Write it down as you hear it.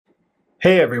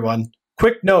Hey everyone,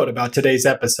 quick note about today's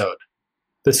episode.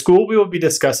 The school we will be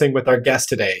discussing with our guest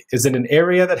today is in an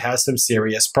area that has some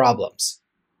serious problems.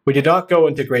 We did not go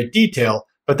into great detail,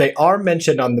 but they are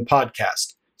mentioned on the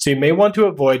podcast, so you may want to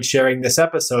avoid sharing this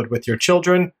episode with your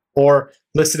children or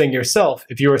listening yourself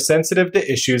if you are sensitive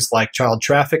to issues like child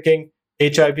trafficking,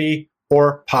 HIV,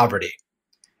 or poverty.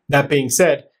 That being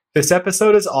said, this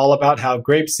episode is all about how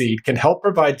GrapeSEED can help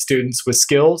provide students with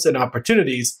skills and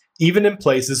opportunities even in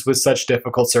places with such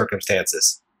difficult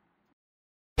circumstances.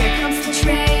 Here comes the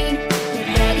train,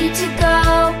 get ready to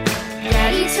go,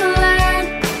 ready to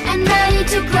learn, and ready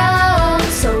to grow.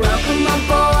 So welcome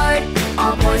aboard,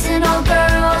 all boys and all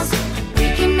girls. We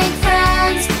can make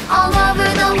friends all over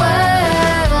the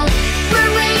world.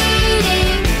 We're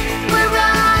waiting, we're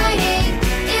riding,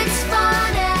 it's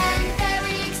fun and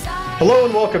very exciting. Hello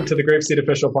and welcome to the GrapeSEED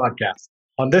Official Podcast.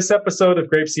 On this episode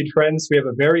of GrapeSEED Friends, we have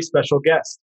a very special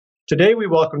guest. Today, we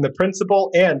welcome the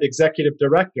principal and executive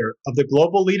director of the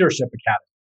Global Leadership Academy,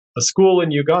 a school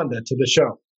in Uganda, to the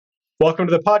show. Welcome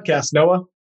to the podcast, Nowa.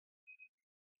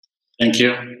 Thank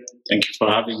you. Thank you for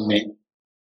having me.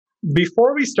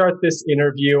 Before we start this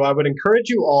interview, I would encourage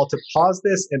you all to pause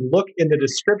this and look in the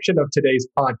description of today's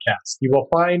podcast. You will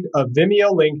find a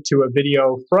Vimeo link to a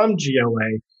video from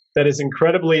GLA that is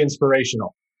incredibly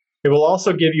inspirational. It will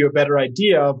also give you a better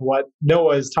idea of what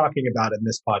Nowa is talking about in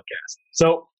this podcast.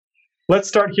 So, let's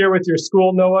start here with your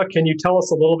school, Nowa. Can you tell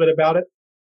us a little bit about it?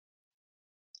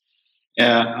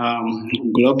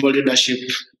 Global Leadership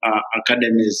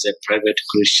Academy is a private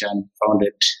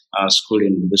Christian-founded school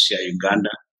in Busia,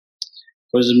 Uganda,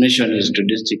 whose mission is to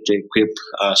distinctly equip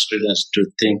students to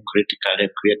think critically,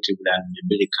 creatively, and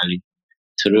biblically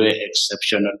through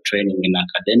exceptional training in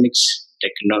academics,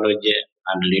 technology,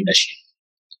 and leadership.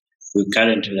 We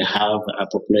currently have a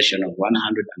population of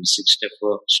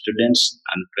 164 students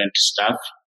and 20 staff,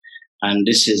 and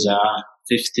this is our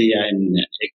fifth year in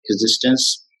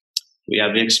existence. We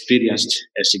have experienced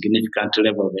a significant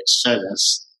level of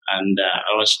excellence, and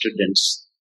our students,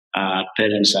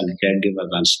 parents, and caregivers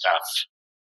and staff.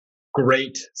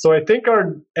 Great. So I think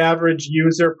our average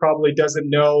user probably doesn't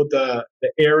know the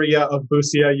area of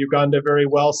Busia, Uganda very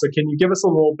well. So can you give us a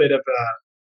little bit of a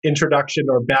introduction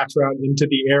or background into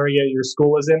the area your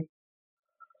school is in?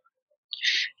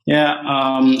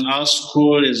 Our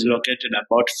school is located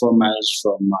about 4 miles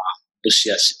from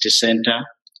Busia City Center.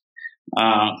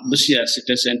 Busia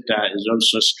City Center is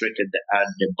also situated at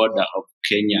the border of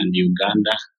Kenya and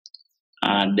Uganda.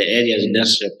 The area is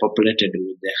densely populated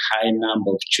with a high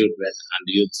number of children and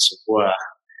youths who are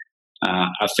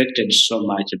affected so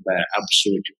much by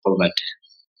absolute poverty.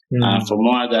 For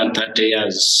more than 30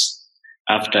 years,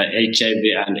 after HIV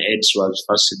and AIDS was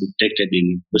first detected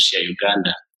in Busia,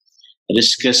 Uganda,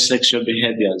 risky sexual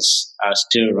behaviors are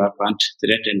still rampant,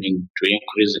 threatening to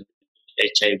increase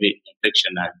HIV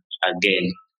infection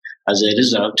again. As a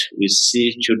result, we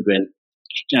see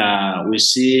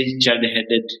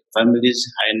child-headed families,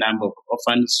 high number of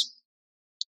orphans,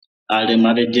 early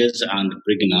marriages, and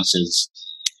pregnancies.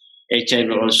 HIV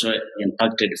also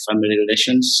impacted family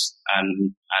relations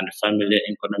and family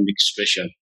economic situation.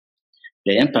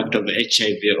 The impact of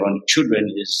HIV on children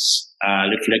is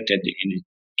reflected in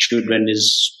children's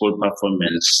school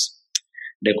performance.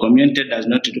 The community does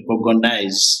not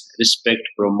recognize, respect,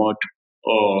 promote,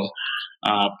 or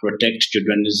protect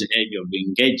children's age of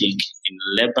engaging in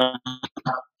labor.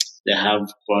 They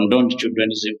have condoned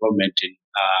children's involvement in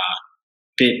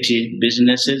petty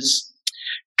businesses,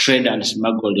 trade, and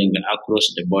smuggling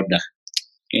across the border.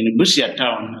 In Busia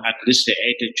town, at least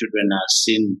 80 children are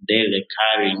seen daily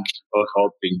carrying or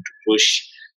helping to push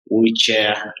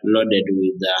wheelchair loaded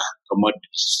with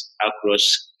commodities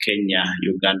across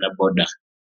Kenya-Uganda border.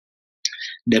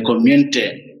 The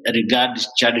community regards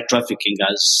child trafficking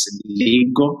as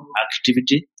legal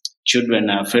activity. Children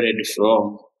are ferried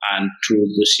from and to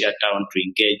Busia town to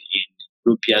engage in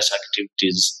dubious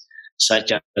activities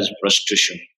such as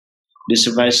prostitution. This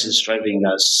vice is thriving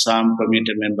as some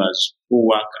community members who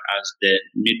work as the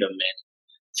middlemen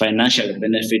financially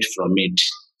benefit from it.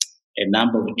 A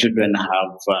number of children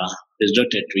have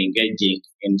resorted to engaging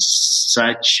in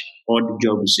such odd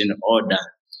jobs in order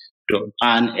to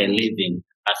earn a living,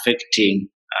 affecting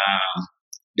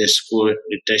the school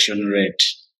retention rate.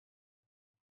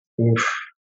 Oof.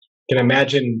 I can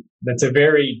imagine that's a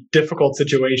very difficult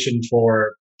situation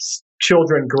for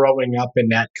children growing up in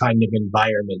that kind of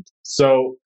environment.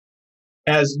 So,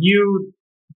 as you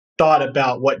thought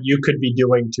about what you could be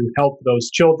doing to help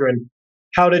those children,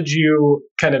 how did you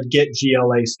kind of get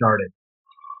GLA started?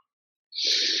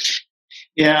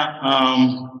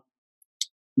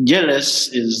 GLS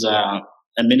is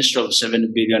a a minister of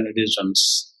 7 billion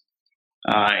reasons.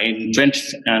 In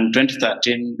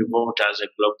 2013, developed as a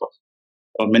global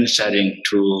or ministering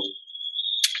to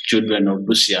children of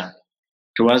Busia.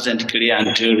 It wasn't clear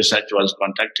until research was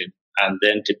conducted, and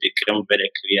then it became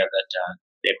very clear that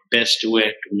the best way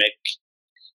to make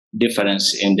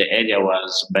difference in the area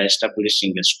was by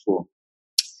establishing a school.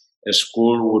 A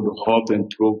school would help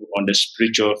improve on the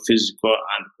spiritual, physical,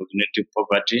 and cognitive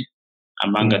poverty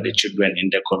among the children in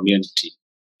the community.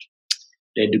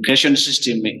 The education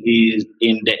system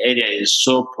in the area is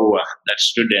so poor that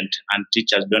students and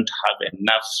teachers don't have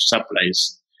enough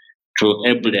supplies to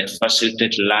able to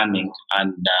facilitate learning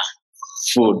and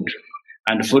food.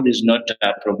 And food is not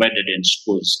provided in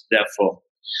schools. Therefore,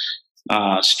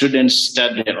 students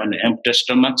study on empty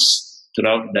stomachs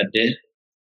throughout the day.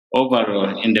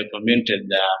 Overall, in the community,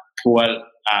 there are poor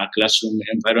classroom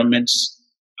environments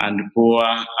and poor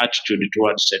attitude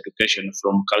towards education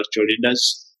from cultural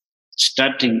leaders.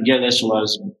 Starting JLS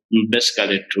was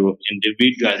basically to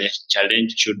individually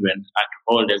challenge children at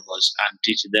all levels and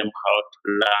teach them how to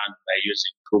learn by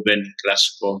using proven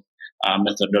classical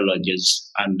methodologies.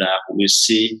 And we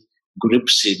see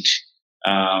GrapeSEED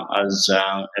as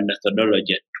a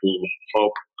methodology to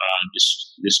help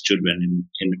these children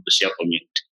in the Busia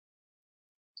community.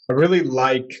 I really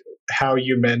like how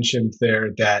you mentioned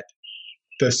there that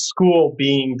the school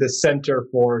being the center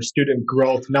for student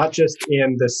growth, not just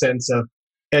in the sense of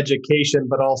education,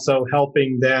 but also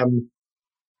helping them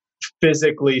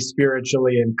physically,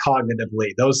 spiritually, and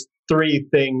cognitively. Those three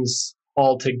things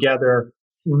all together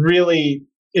really,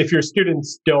 if your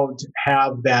students don't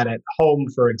have that at home,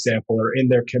 for example, or in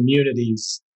their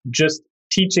communities, just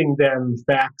teaching them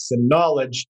facts and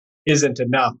knowledge isn't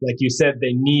enough. Like you said,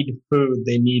 they need food,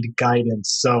 they need guidance.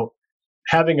 So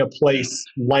having a place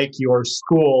like your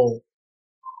school,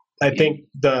 I think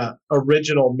the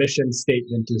original mission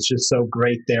statement is just so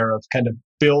great there of kind of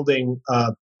building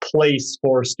a place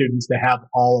for students to have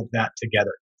all of that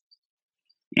together.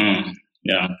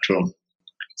 Yeah, true.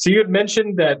 So you had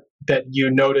mentioned that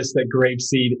you noticed that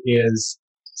GrapeSEED is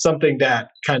something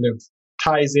that kind of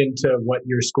ties into what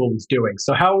your school is doing.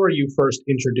 So how were you first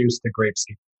introduced to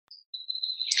GrapeSEED?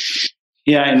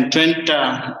 Yeah, in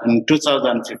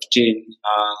 2015,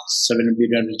 7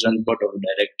 billion region board of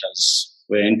directors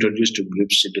were introduced to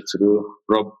GrapeSEED through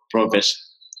Rob Provost,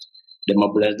 the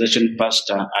mobilization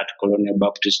pastor at Colonial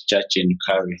Baptist Church in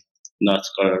Cary, North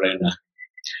Carolina.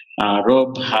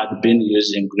 Rob had been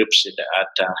using GrapeSEED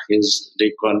at his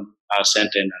Lincoln Center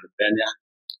in Albania.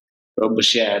 Rob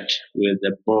shared with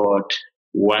the board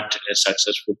what a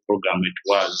successful program it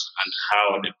was and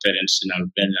how the parents in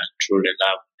Albania truly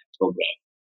loved the program.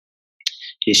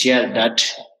 He shared that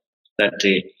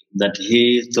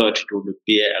he thought it would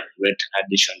be a great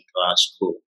addition to our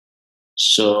school.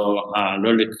 So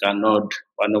Lolik Kanod,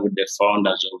 one of the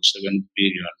founders of 7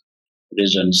 billion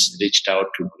Reasons, reached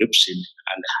out to GrapeSEED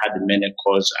and had many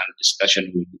calls and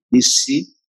discussion with DC.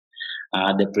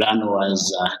 The plan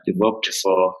was developed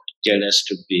for JLS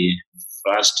to be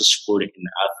first school in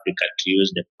Africa to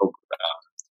use the program.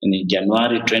 In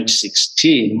January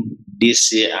 2016,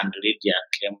 DC and Lydia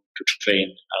came to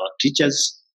train our teachers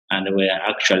and were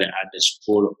actually at the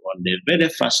school on the very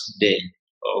first day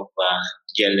of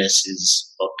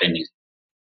JLS's opening.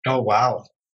 Oh, wow.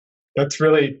 That's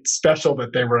really special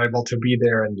that they were able to be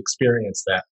there and experience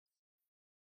that.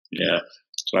 Yeah,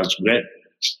 it was great.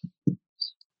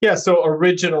 Yeah, so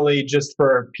originally, just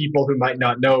for people who might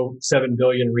not know 7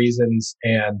 Billion Reasons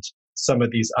and some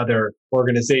of these other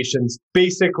organizations,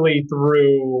 basically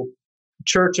through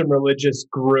church and religious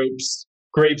groups,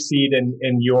 GrapeSEED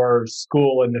and your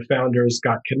school and the founders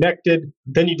got connected.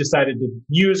 Then you decided to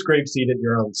use GrapeSEED at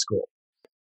your own school.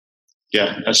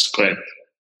 Yeah, that's correct.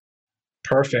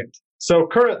 Perfect. So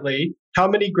currently, how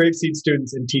many GrapeSEED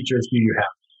students and teachers do you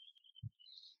have?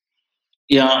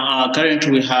 Yeah,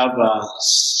 currently we have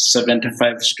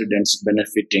 75 students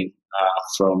benefiting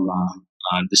from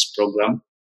this program.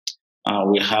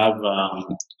 We have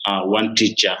one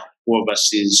teacher who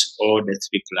oversees all the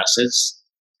 3 classes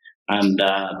and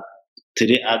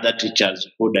 3 other teachers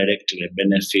who directly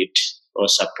benefit or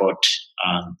support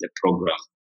the program.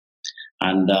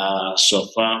 And so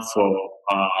far for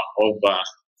over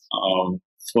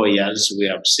 4 years, we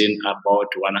have seen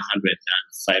about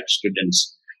 105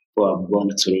 students who have gone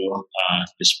through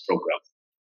this program.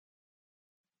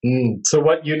 So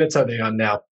what units are they on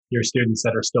now, your students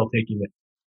that are still taking it?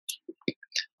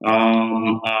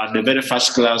 The very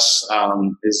first class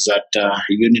is at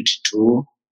Unit 2.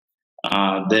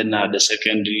 Then the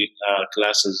second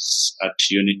class is at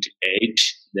Unit 8.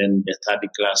 Then the third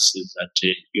class is at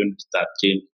Unit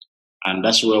 13. And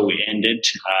that's where we ended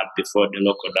before the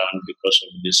lockdown because of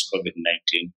this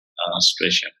COVID-19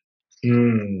 situation.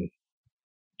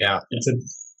 Yeah,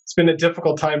 it's been a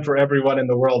difficult time for everyone in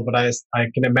the world, but I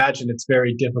can imagine it's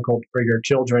very difficult for your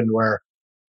children where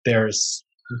there's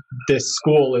this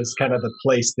school is kind of the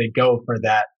place they go for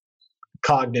that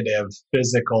cognitive,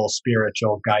 physical,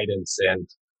 spiritual guidance, and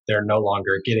they're no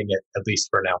longer getting it, at least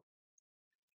for now.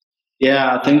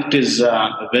 Yeah, I think it is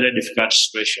a very difficult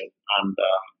situation, and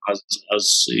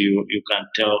as you can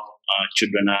tell,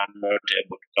 children are not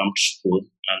able to come to school,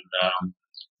 and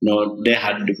they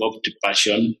had developed a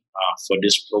passion for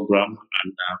this program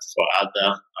and for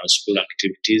other school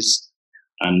activities,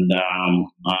 and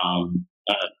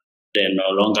they no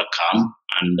longer come,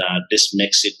 and this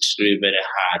makes it really very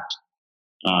hard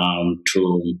to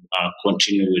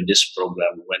continue with this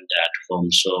program when they're at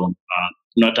home. So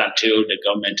not until the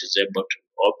government is able to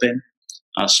open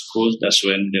schools, that's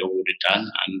when they will return,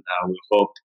 and we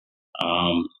hope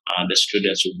the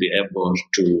students will be able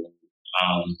to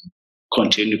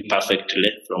continue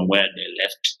perfectly from where they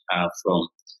left from.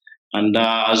 And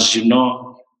as you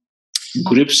know,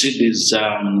 GrapeSEED is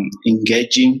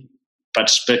engaging,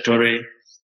 participatory,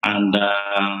 and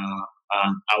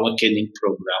awakening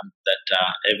program that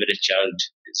every child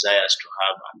desires to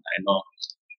have, and I know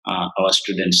our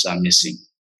students are missing.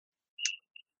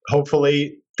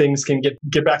 Hopefully things can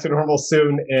get back to normal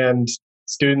soon and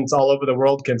students all over the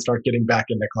world can start getting back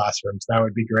into classrooms. That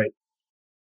would be great.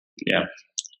 Yeah.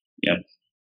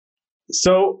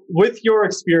 So with your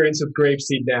experience with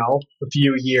GrapeSEED now, a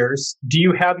few years, do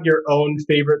you have your own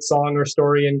favorite song or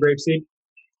story in GrapeSEED?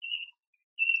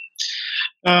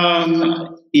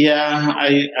 Yeah,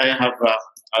 I have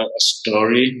a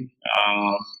story,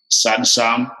 Sad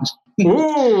Sam.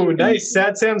 Ooh, nice.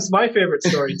 Sad Sam's my favorite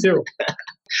story too.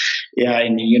 Yeah,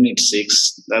 in Unit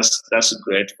 6, that's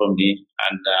great for me.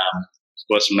 And of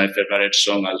course, my favorite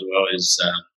song as well is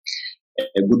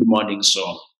a Good Morning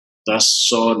song. That's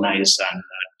so nice. And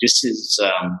this is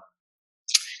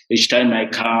each time I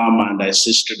come and I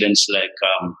see students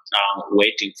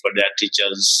waiting for their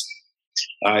teachers,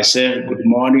 I say good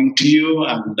morning to you,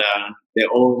 and they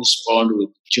all respond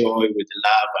with joy, with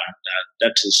love, and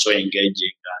that is so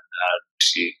engaging,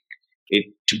 and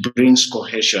it brings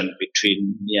cohesion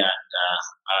between me and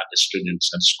the students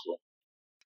at school.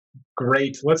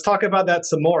 Great. Let's talk about that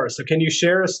some more. So can you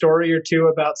share a story or two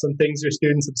about some things your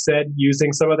students have said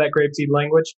using some of that GrapeSEED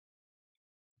language?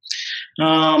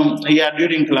 Yeah,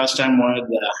 during class time when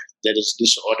there is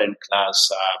this odd in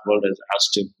class, I've always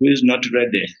asked him, who is not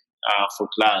ready for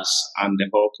class? And the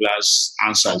whole class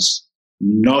answers,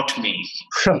 not me.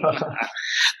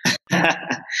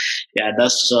 Yeah,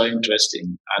 that's so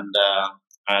interesting.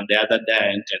 And the other day I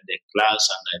entered the class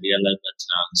and I realized that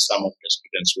some of the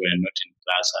students were not in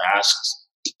class. I asked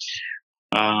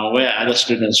where other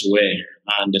students were,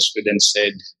 and the students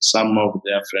said some of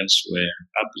their friends were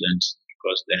absent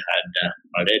because they had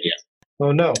malaria.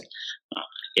 Oh no.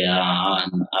 Yeah,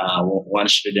 and one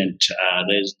student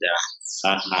raised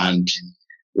her hand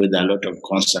with a lot of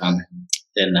concern.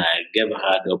 Then I gave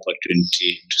her the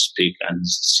opportunity to speak, and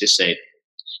she said,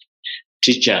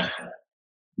 "Teacher,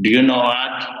 do you know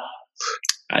what?"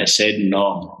 I said,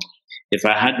 "No. If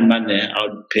I had money, I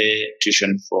would pay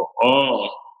tuition for all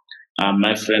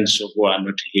my friends who are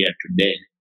not here today."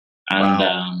 And,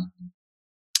 wow.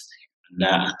 And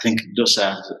I think those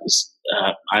are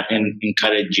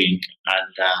encouraging,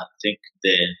 and I think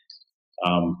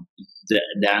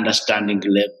the understanding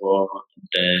level,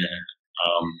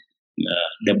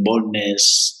 the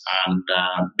boldness, and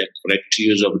the correct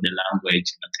use of the language,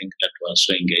 I think that was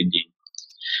so engaging.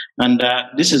 And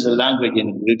this is a language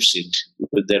in GrapeSEED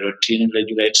with the routine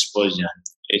regular exposure.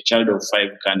 A child of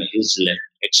 5 can easily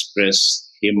express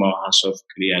him or herself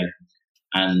clearly,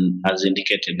 and as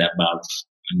indicated above.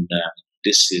 And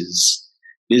this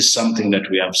is something that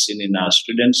we have seen in our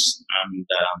students,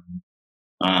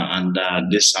 and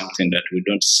this is something that we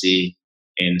don't see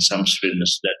in some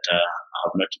students that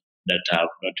have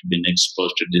not been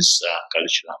exposed to this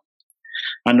curriculum.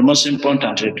 And most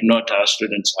importantly, to note, our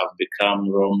students have become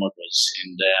role models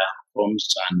in their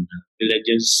homes and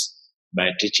villages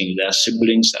by teaching their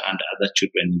siblings and other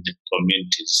children in the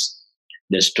communities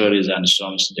the stories and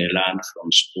songs they learn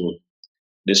from school.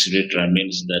 This literally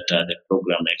means that the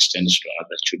program extends to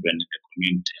other children in the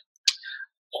community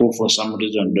who, for some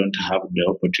reason, don't have the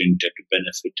opportunity to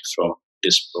benefit from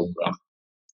this program.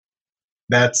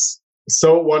 That's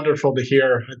so wonderful to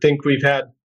hear. I think we've had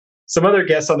some other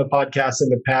guests on the podcast in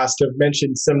the past have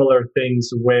mentioned similar things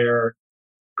where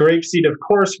GrapeSEED, of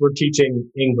course, we're teaching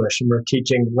English and we're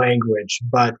teaching language,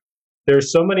 but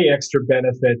there's so many extra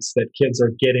benefits that kids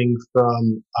are getting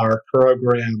from our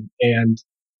program, and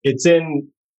it's in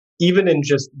even in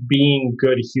just being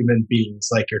good human beings,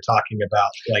 like you're talking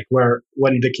about, like where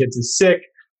when the kid is sick,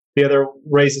 the other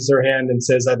raises her hand and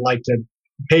says, I'd like to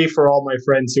pay for all my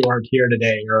friends who aren't here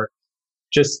today, or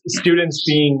just students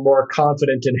being more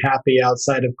confident and happy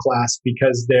outside of class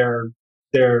because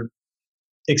they're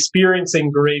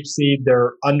experiencing GrapeSEED,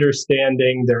 they're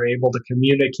understanding, they're able to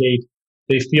communicate,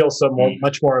 they feel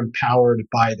much more empowered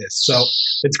by this. So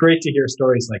it's great to hear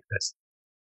stories like this.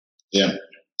 Yeah.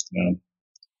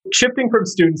 Shifting from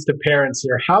students to parents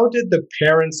here, how did the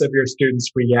parents of your students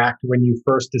react when you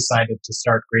first decided to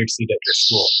start GrapeSEED at your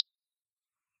school?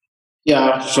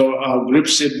 Yeah, so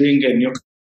GrapeSEED being a new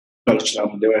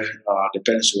curriculum, the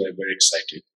parents were very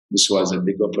excited. This was a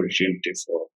big opportunity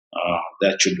for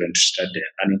their children to study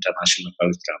an international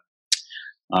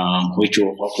curriculum, which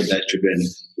will offer their children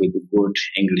with good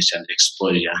English and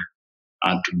exposure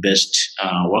to best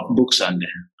workbooks and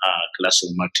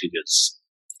classroom materials.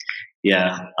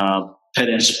 Yeah,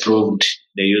 parents proved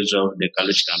the use of the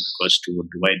curriculum because to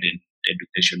widen the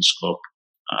education scope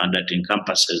that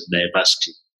encompasses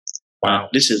diversity. Wow.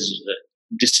 This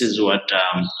is what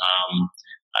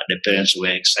the parents were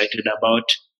excited about,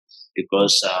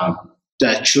 because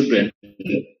their children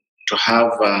to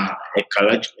have a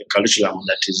curriculum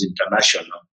that is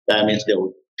international. That means they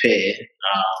would pay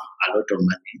a lot of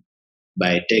money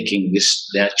by taking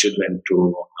their children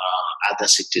to other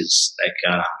cities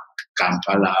like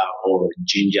Kampala or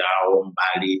Jinja or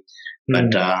Bali,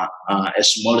 but a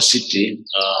small city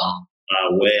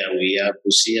where we are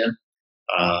Busia,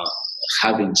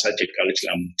 having such a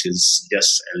curriculum is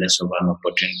just a less of an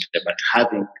opportunity. But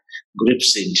having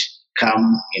GrapeSEED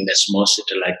come in a small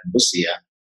city like Busia,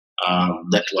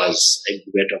 that was a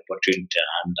great opportunity,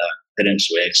 and parents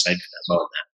were excited about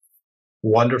that.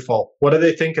 Wonderful. What do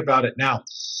they think about it now?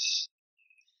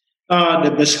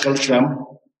 The best curriculum.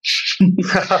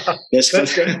 That's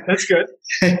good. That's good.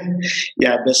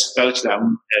 Yeah, best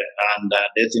curriculum, and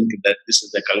they think that this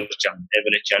is the curriculum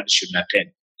every child should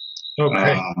attend.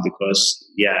 Okay. Because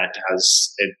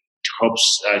it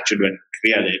helps children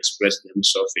really express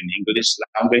themselves in English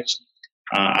language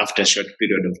after a short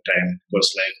period of time.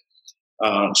 Because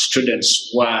students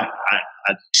who are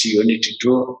at Unit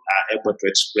 2 are able to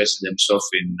express themselves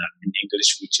in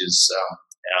English, which is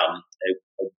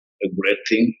a great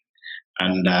thing,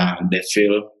 and they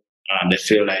feel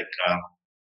like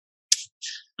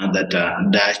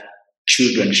that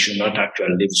children should not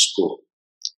actually leave school.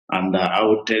 And I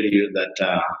would tell you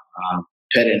that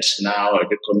parents now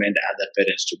recommend other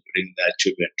parents to bring their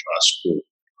children to our school.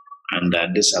 And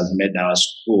this has made our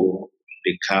school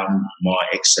become more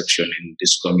exceptional in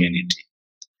this community.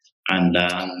 And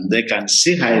they can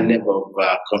see high level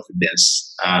of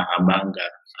confidence among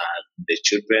the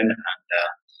children, and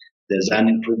there's an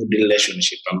improved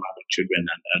relationship among the children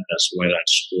and as well at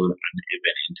school and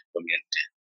even in the community.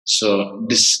 So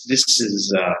this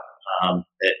is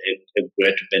a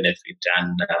great benefit,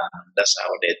 and that's how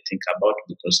they think about it,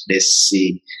 because they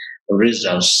see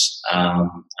results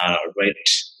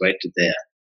right there,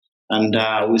 and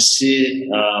we see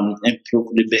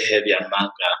improved behavior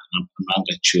among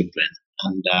the children,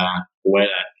 and while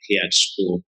here at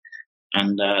school,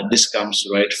 and this comes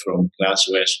right from class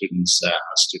where students are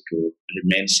asked to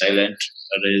remain silent,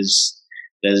 raise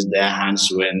their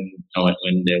hands when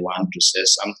they want to say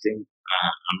something,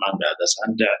 among others.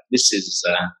 And this is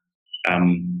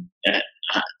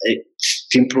it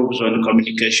improves on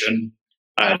communication,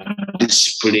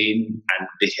 discipline, and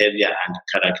behavior and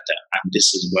character. And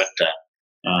this is what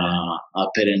our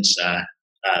parents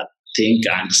think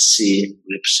and see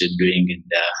GrapeSEED doing in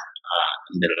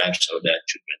the lives of their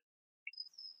children.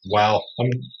 Wow,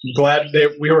 I'm glad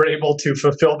that we were able to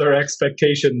fulfill their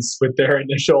expectations with their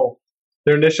initial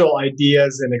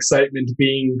ideas and excitement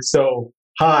being so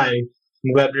high.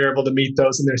 I'm glad we were able to meet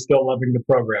those, and they're still loving the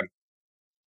program.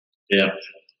 Yeah.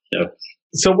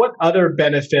 So what other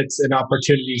benefits and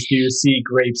opportunities do you see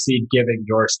GrapeSEED giving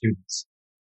your students?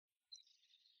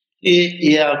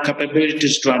 Yeah,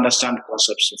 capabilities to understand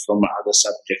concepts from other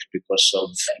subjects because of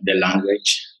the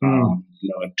language.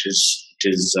 It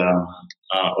is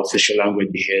official language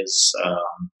here is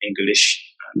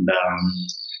English, and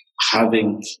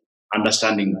having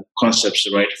understanding concepts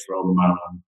right from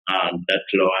that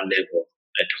lower level,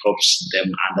 it helps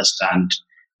them understand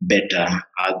better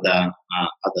other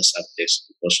subjects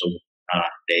because of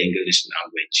the English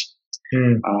language.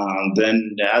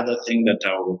 Then the other thing that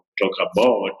I will talk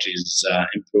about is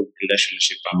improved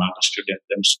relationship among the students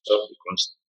themselves, because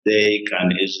they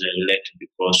can easily relate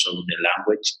because of the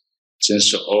language.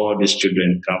 since all these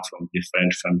children come from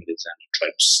different families and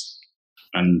tribes.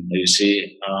 And you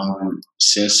see,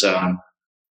 since our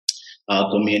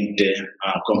community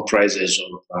comprises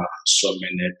of so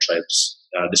many tribes,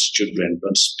 these children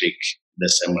don't speak the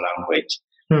same language.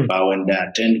 But when they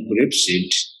attend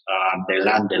GrapeSEED, they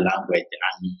learn the language,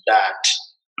 and that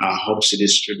helps the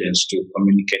students to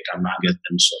communicate among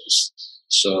themselves.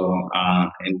 So,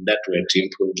 in that way, to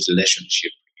improve the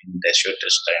relationship in the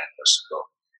shortest time possible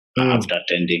after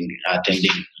attending the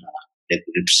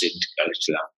GrapeSEED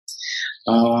curriculum.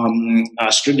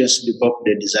 Our students develop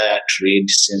the desire to read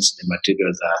since the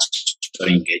materials are so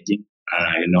engaging.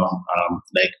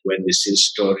 Like when we see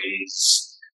stories,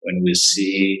 when we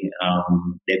see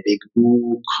the big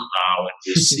book, when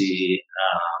we see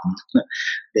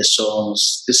the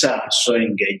songs, these are so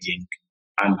engaging.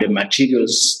 And the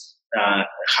materials,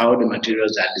 how the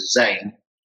materials are designed,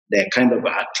 they kind of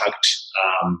attract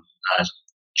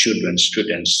students to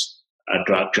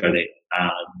actually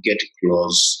get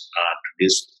close to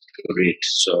this to read.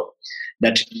 So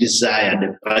that desire,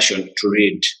 the passion to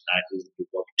read is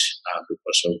developed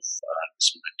because of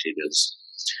these materials.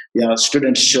 Yeah,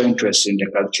 students show interest in the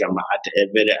curriculum at a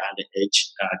very early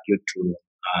age due to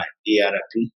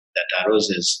ERP that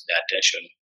arouses their attention.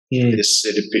 This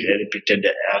repeated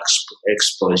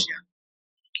exposure,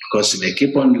 because they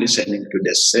keep on listening to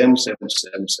the same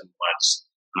words,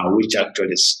 which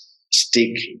actually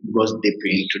stick, goes deep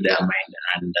into their mind,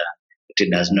 and it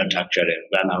does not actually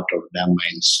run out of their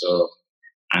mind. So,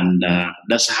 and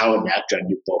that's how they actually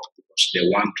develop, because they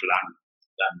want to learn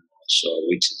more. So,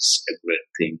 which is a great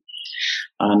thing.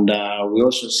 And we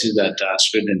also see that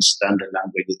students learn the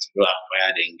language through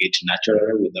acquiring it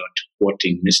naturally without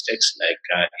quoting mistakes like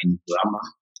in grammar.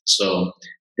 So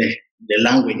the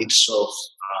language itself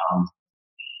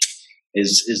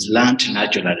is learned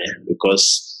naturally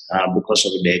because of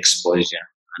the exposure,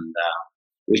 and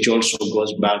which also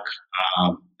goes back.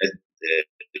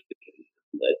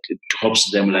 It helps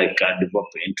them develop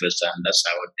interest, and that's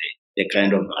how they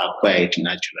kind of acquire it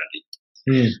naturally.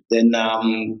 Then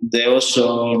they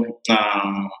also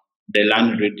they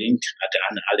learn reading at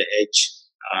an early age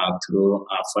through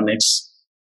phonics.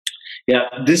 Yeah,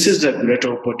 this is a great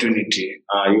opportunity.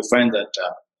 You find that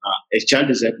a child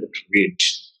is able to read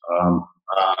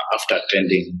after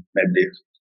attending maybe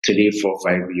 3, 4,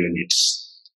 5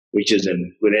 units, which is a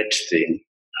great thing.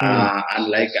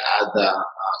 Unlike other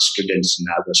students in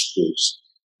other schools,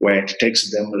 where it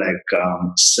takes them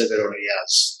several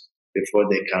years before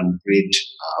they can read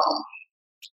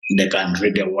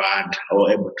a word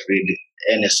or able to read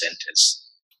any sentence.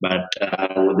 But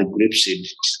with the GrapeSEED,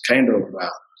 it kind of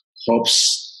helps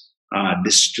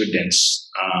the students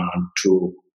to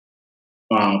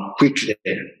quickly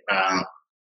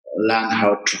learn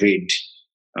how to read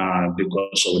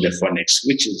because of the phonics,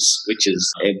 which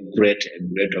is a great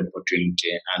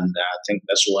opportunity, and I think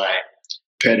that's why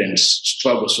parents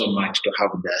struggle so much to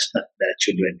have their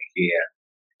children here.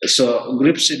 So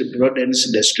GrapeSEED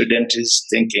broadens the student's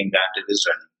thinking and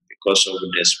reasoning because of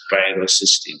the spiral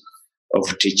system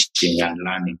of teaching and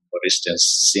learning. For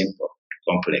instance, simple to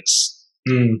complex.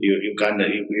 You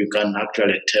can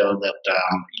actually tell that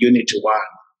Unit 1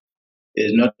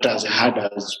 is not as hard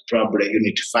as probably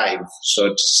Unit 5. So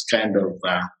it's kind of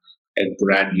a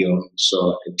gradual.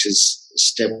 So it is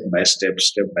step by step,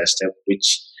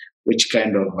 which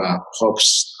kind of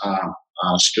helps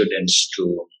students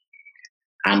to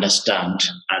understand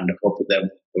and help them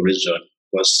reason.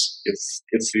 Because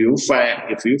if you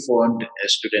find a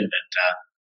student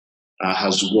that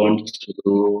has gone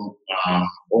through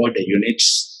all the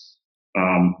units,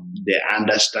 the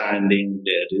understanding,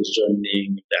 the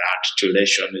reasoning, the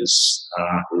articulation is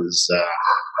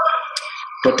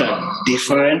totally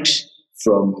different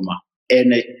from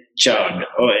any child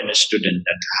or any student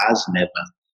that has never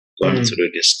gone through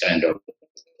this kind of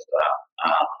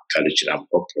curriculum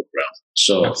or program.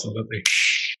 So, absolutely,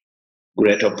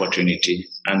 great opportunity.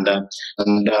 And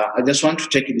I just want to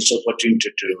take this opportunity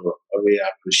to really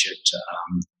appreciate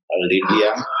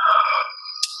Lydia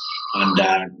and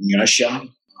Nyasha.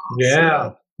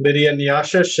 Yeah, Lydia and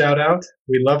Nyasha, shout out.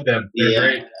 We love them. They're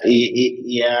great.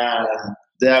 Yeah,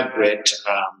 they are great.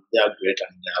 They are great,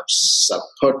 and they have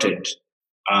supported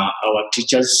our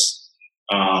teachers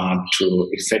to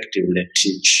effectively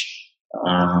teach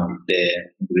the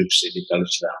GrapeSEED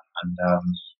culture, and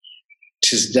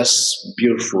it is just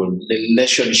beautiful, the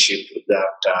relationship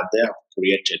that they have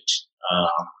created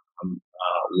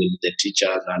with the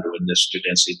teachers and with the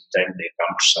students each time they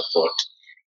come to support.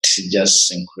 It's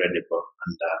just incredible,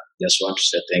 and just want to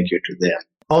say thank you to them.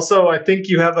 Also, I think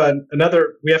you have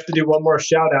another. We have to do one more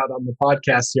shout out on the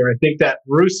podcast here. I think that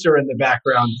rooster in the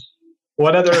background.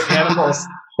 What other animals?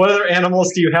 What other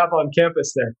animals do you have on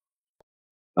campus there?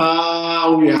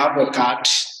 We have a cat.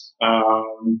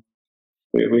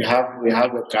 We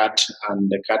have a cat, and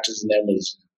the cat's name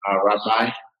is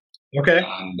Rabbi, Okay.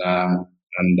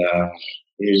 and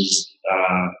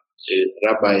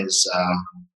Rabbi is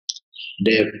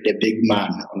the big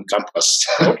man on campus.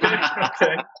 Okay.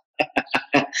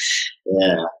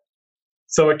 Yeah.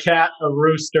 So a cat, a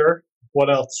rooster. What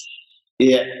else?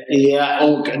 Yeah.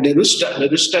 Okay. The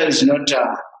rooster is not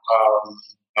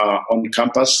on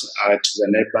campus. It's the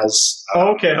neighbors.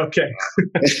 Okay.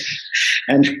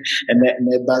 and the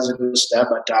neighbors rooster.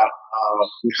 But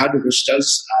we had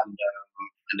roosters and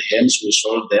hens. We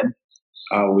sold them.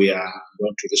 We are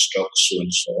going to restock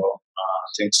soon. So I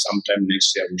think sometime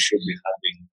next year we should be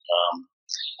having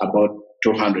about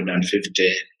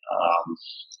 250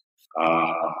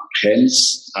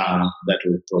 hens that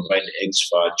will provide eggs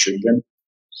for our children,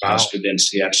 our students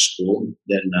here at school.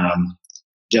 Then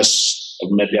just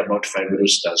maybe about 5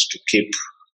 roosters to keep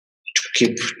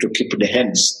the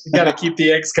hens. You got to keep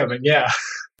the eggs coming, yeah.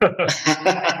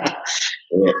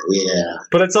 Yeah.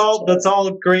 But that's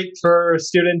all great for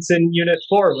students in Unit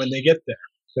 4 when they get there.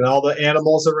 And all the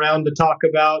animals around to talk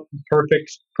about,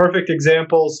 perfect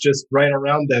examples just right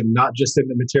around them, not just in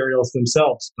the materials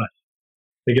themselves, but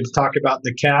they get to talk about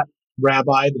the cat,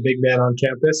 Rabbi, the big man on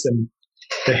campus, and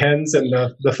the hens and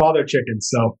the father chickens.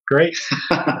 So great.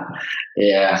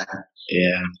 Yeah.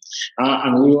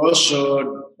 And we also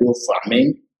do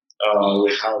farming.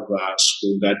 We have a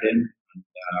school garden. And,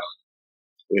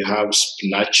 we have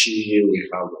spinach, we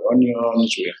have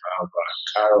onions, we have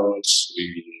carrots, we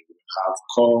have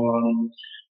corn,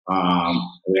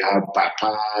 we have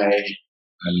papaya,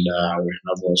 and we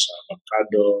have also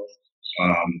avocado.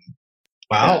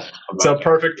 Wow. So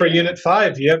perfect for Unit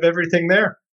 5. You have everything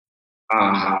there.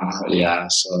 Yeah.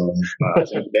 So I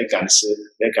think they can see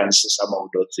some of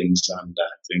those things, and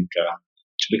I think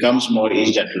it becomes more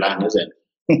easier to learn, isn't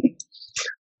it?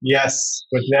 Yes,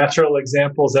 with natural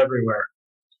examples everywhere.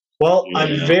 Well, Yeah.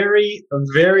 I'm very,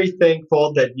 very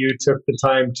thankful that you took the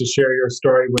time to share your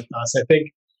story with us. I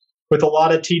think with a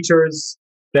lot of teachers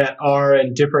that are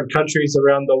in different countries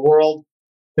around the world,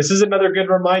 this is another good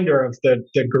reminder of the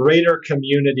greater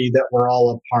community that we're all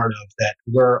a part of, that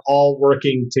we're all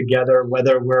working together,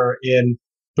 whether we're in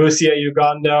Busia,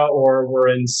 Uganda, or we're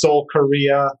in Seoul,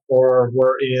 Korea, or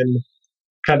we're in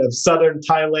kind of southern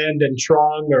Thailand and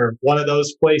Trong, or one of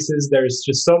those places. There's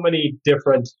just so many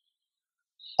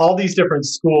all these different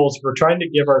schools. We're trying to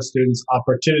give our students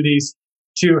opportunities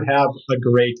to have a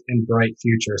great and bright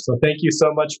future. So thank you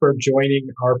so much for joining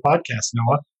our podcast,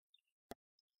 Noah.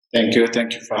 Thank you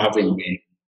for having me.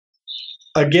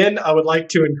 Again, I would like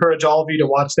to encourage all of you to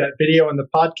watch that video in the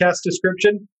podcast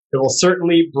description. It will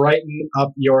certainly brighten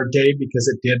up your day because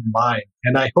it did mine.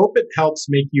 And I hope it helps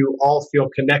make you all feel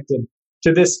connected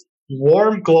to this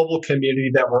warm global community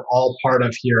that we're all part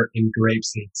of here in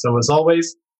GrapeSEED. So as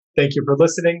always, thank you for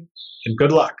listening and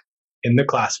good luck in the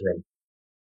classroom.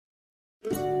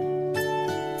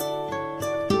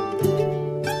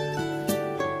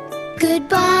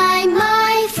 Goodbye,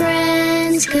 my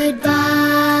friends,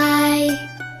 goodbye.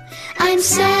 I'm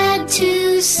sad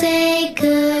to say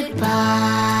goodbye.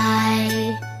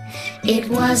 It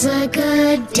was a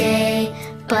good day,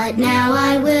 but now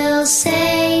I will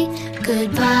say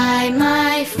goodbye,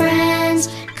 my friends,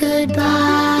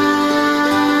 goodbye.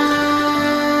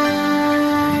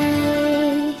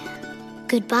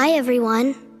 Goodbye,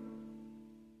 everyone.